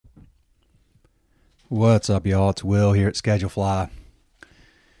What's up, y'all? It's Will here at Schedulefly.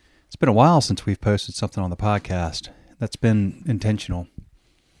 It's been a while since we've posted something on the podcast. That's been intentional.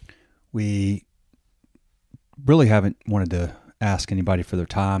 We really haven't wanted to ask anybody for their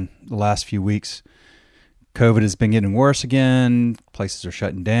time. The last few weeks, COVID has been getting worse again. Places are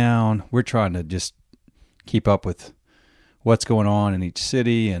shutting down. We're trying to just keep up with what's going on in each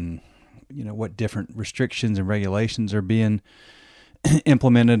city and, what different restrictions and regulations are being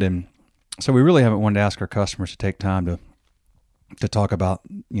implemented. And so we really haven't wanted to ask our customers to take time to talk about,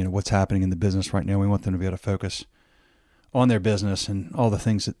 what's happening in the business right now. We want them to be able to focus on their business and all the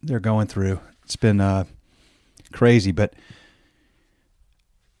things that they're going through. It's been crazy, but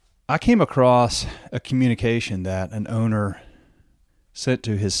I came across a communication that an owner sent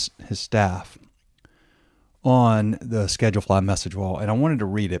to his staff on the Schedulefly message wall, and I wanted to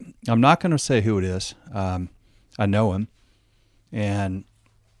read it. I'm not going to say who it is. I know him, and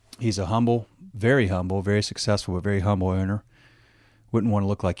he's a humble, very successful, but very humble owner. Wouldn't want to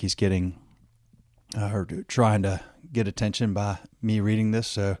look like he's getting or trying to get attention by me reading this,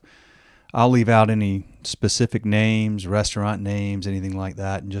 so I'll leave out any specific names, restaurant names, anything like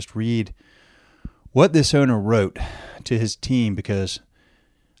that, and just read what this owner wrote to his team, because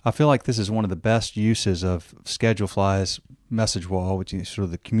I feel like this is one of the best uses of Schedulefly's message wall, which is sort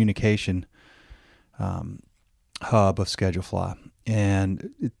of the communication hub of Schedulefly.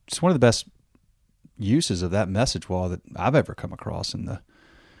 And it's one of the best uses of that message wall that I've ever come across in the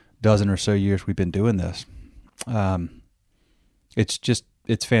dozen or so years we've been doing this.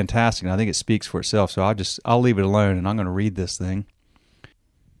 It's fantastic, and I think it speaks for itself. So I'll leave it alone, and I'm going to read this thing.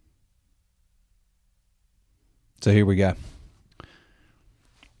 So here we go.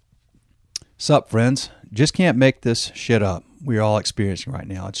 Sup, friends? Just can't make this shit up we're all experiencing right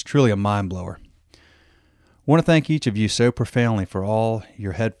now. It's truly a mind blower. Want to thank each of you so profoundly for all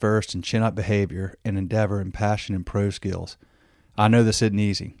your head first and chin up behavior and endeavor and passion and pro skills. I know this isn't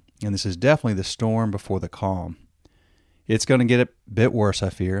easy, and this is definitely the storm before the calm. It's going to get a bit worse, I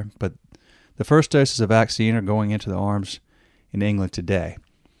fear, but the first doses of vaccine are going into the arms in England today.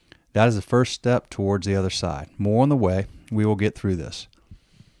 That is the first step towards the other side. More on the way. We will get through this.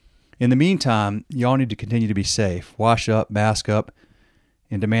 In the meantime, y'all need to continue to be safe, wash up, mask up,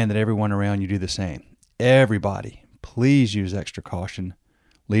 and demand that everyone around you do the same. Everybody, please use extra caution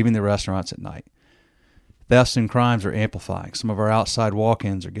leaving the restaurants at night. Thefts and crimes are amplifying. Some of our outside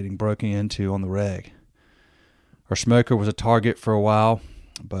walk-ins are getting broken into on the reg. Our smoker was a target for a while,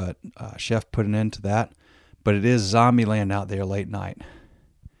 but Chef put an end to that. But it is zombie land out there late night.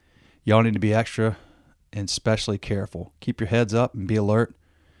 Y'all need to be extra and especially careful. Keep your heads up and be alert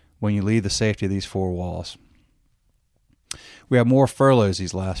when you leave the safety of these four walls. We have more furloughs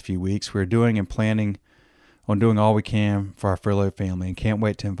these last few weeks. We're doing and planning on doing all we can for our furloughed family and can't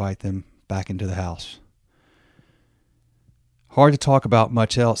wait to invite them back into the house. Hard to talk about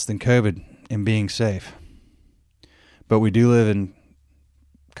much else than COVID and being safe. But we do live in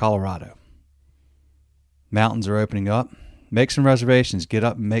Colorado. Mountains are opening up. Make some reservations. Get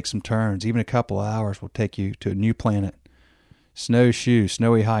up and make some turns. Even a couple of hours will take you to a new planet. Snowshoes,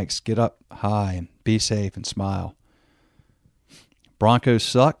 snowy hikes. Get up high and be safe and smile. Broncos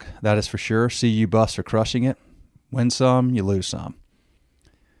suck, that is for sure. CU Buffs are crushing it. Win some, you lose some.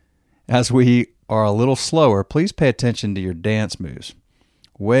 As we are a little slower, please pay attention to your dance moves.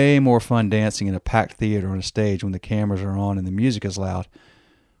 Way more fun dancing in a packed theater on a stage when the cameras are on and the music is loud.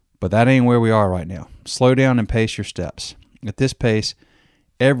 But that ain't where we are right now. Slow down and pace your steps. At this pace,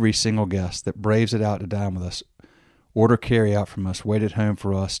 every single guest that braves it out to dine with us, order carry out from us, wait at home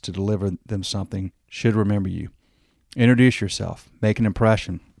for us to deliver them something, should remember you. Introduce yourself. Make an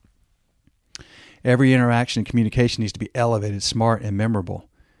impression. Every interaction and communication needs to be elevated, smart, and memorable.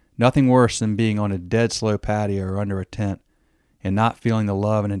 Nothing worse than being on a dead slow patio or under a tent and not feeling the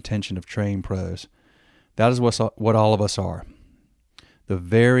love and intention of trained pros. That is what all of us are. The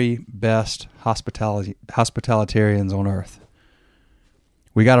very best hospitalitarians on earth.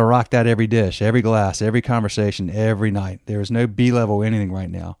 We got to rock that every dish, every glass, every conversation, every night. There is no B-level anything right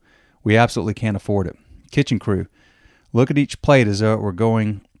now. We absolutely can't afford it. Kitchen crew, look at each plate as though it were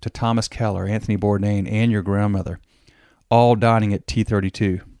going to Thomas Keller, Anthony Bourdain, and your grandmother, all dining at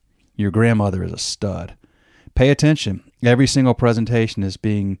T32. Your grandmother is a stud. Pay attention. Every single presentation is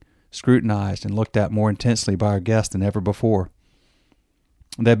being scrutinized and looked at more intensely by our guests than ever before.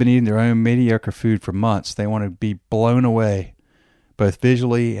 They've been eating their own mediocre food for months. They want to be blown away, both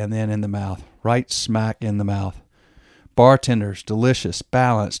visually and then in the mouth, right smack in the mouth. Bartenders, delicious,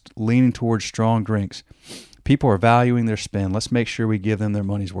 balanced, leaning towards strong drinks. People are valuing their spend. Let's make sure we give them their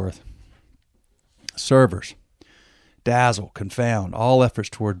money's worth. Servers, dazzle, confound, all efforts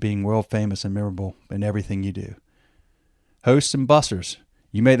toward being world famous and memorable in everything you do. Hosts and bussers,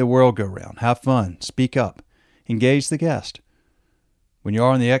 you make the world go round. Have fun, speak up, engage the guest. When you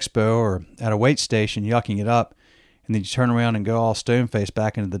are in the expo or at a wait station yucking it up, and then you turn around and go all stone-faced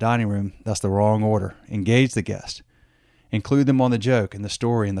back into the dining room, that's the wrong order. Engage the guest. Include them on the joke and the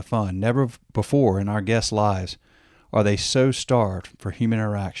story and the fun. Never before in our guests' lives are they so starved for human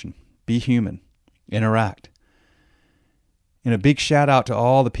interaction. Be human. Interact. And a big shout out to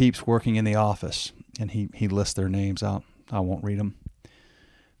all the peeps working in the office. And he lists their names out. I won't read them.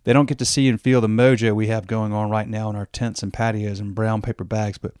 They don't get to see and feel the mojo we have going on right now in our tents and patios and brown paper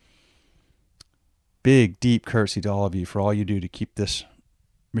bags, but big, deep courtesy to all of you for all you do to keep this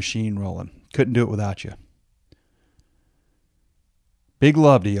machine rolling. Couldn't do it without you. Big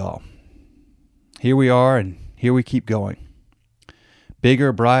love to y'all. Here we are, and here we keep going.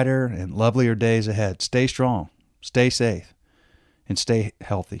 Bigger, brighter, and lovelier days ahead. Stay strong, stay safe, and stay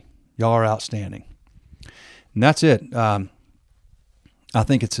healthy. Y'all are outstanding. And that's it. I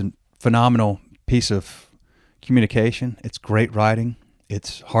think it's a phenomenal piece of communication. It's great writing.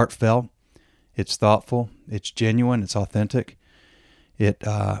 It's heartfelt. It's thoughtful. It's genuine. It's authentic. It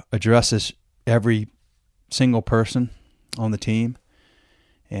addresses every single person on the team.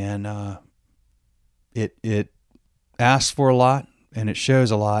 And it asks for a lot, and it shows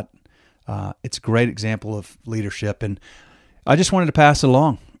a lot. It's a great example of leadership. And I just wanted to pass it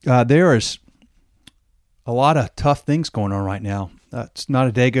along. There is a lot of tough things going on right now. It's not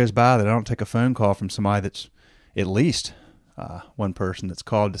a day goes by that I don't take a phone call from somebody that's at least one person that's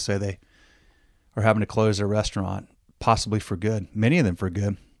called to say they are having to close their restaurant, possibly for good. Many of them for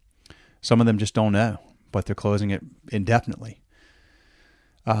good. Some of them just don't know, but they're closing it indefinitely.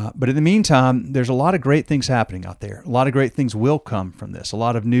 But in the meantime, there's a lot of great things happening out there. A lot of great things will come from this. A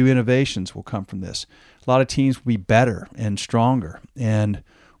lot of new innovations will come from this. A lot of teams will be better and stronger and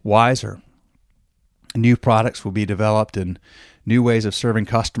wiser. New products will be developed and new ways of serving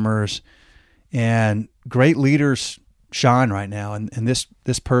customers. And great leaders shine right now. And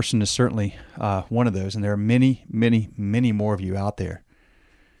this person is certainly one of those. And there are many, many, many more of you out there.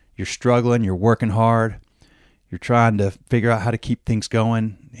 You're struggling. You're working hard. You're trying to figure out how to keep things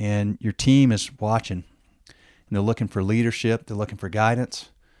going, and your team is watching, and they're looking for leadership. They're looking for guidance,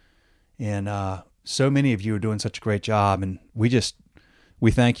 and so many of you are doing such a great job, and we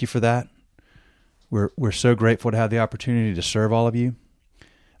thank you for that. We're so grateful to have the opportunity to serve all of you.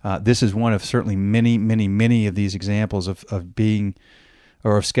 This is one of certainly many, many, many of these examples of being,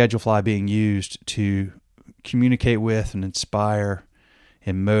 or of Schedulefly being used to communicate with and inspire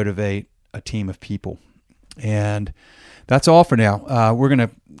and motivate a team of people. And that's all for now. We're going to,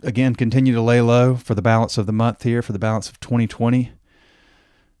 again, continue to lay low for the balance of the month here, for the balance of 2020.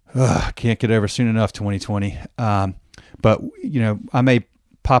 Can't get over soon enough 2020. But, I may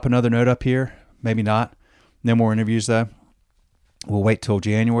pop another note up here, maybe not. No more interviews, though. We'll wait till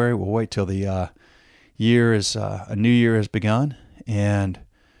January. We'll wait till the a new year has begun, and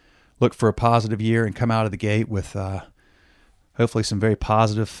look for a positive year and come out of the gate with hopefully some very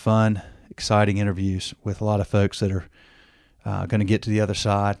positive, fun, exciting interviews with a lot of folks that are going to get to the other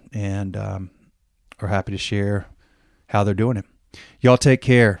side and are happy to share how they're doing it. Y'all take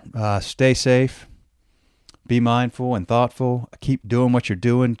care. Stay safe. Be mindful and thoughtful. Keep doing what you're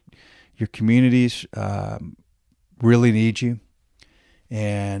doing. Your communities really need you,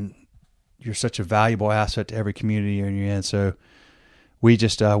 and you're such a valuable asset to every community you're in. So we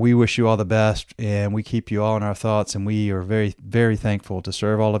wish you all the best, and we keep you all in our thoughts, and we are very, very thankful to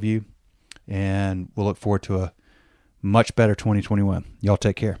serve all of you. And we'll look forward to a much better 2021. Y'all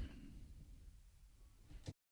take care.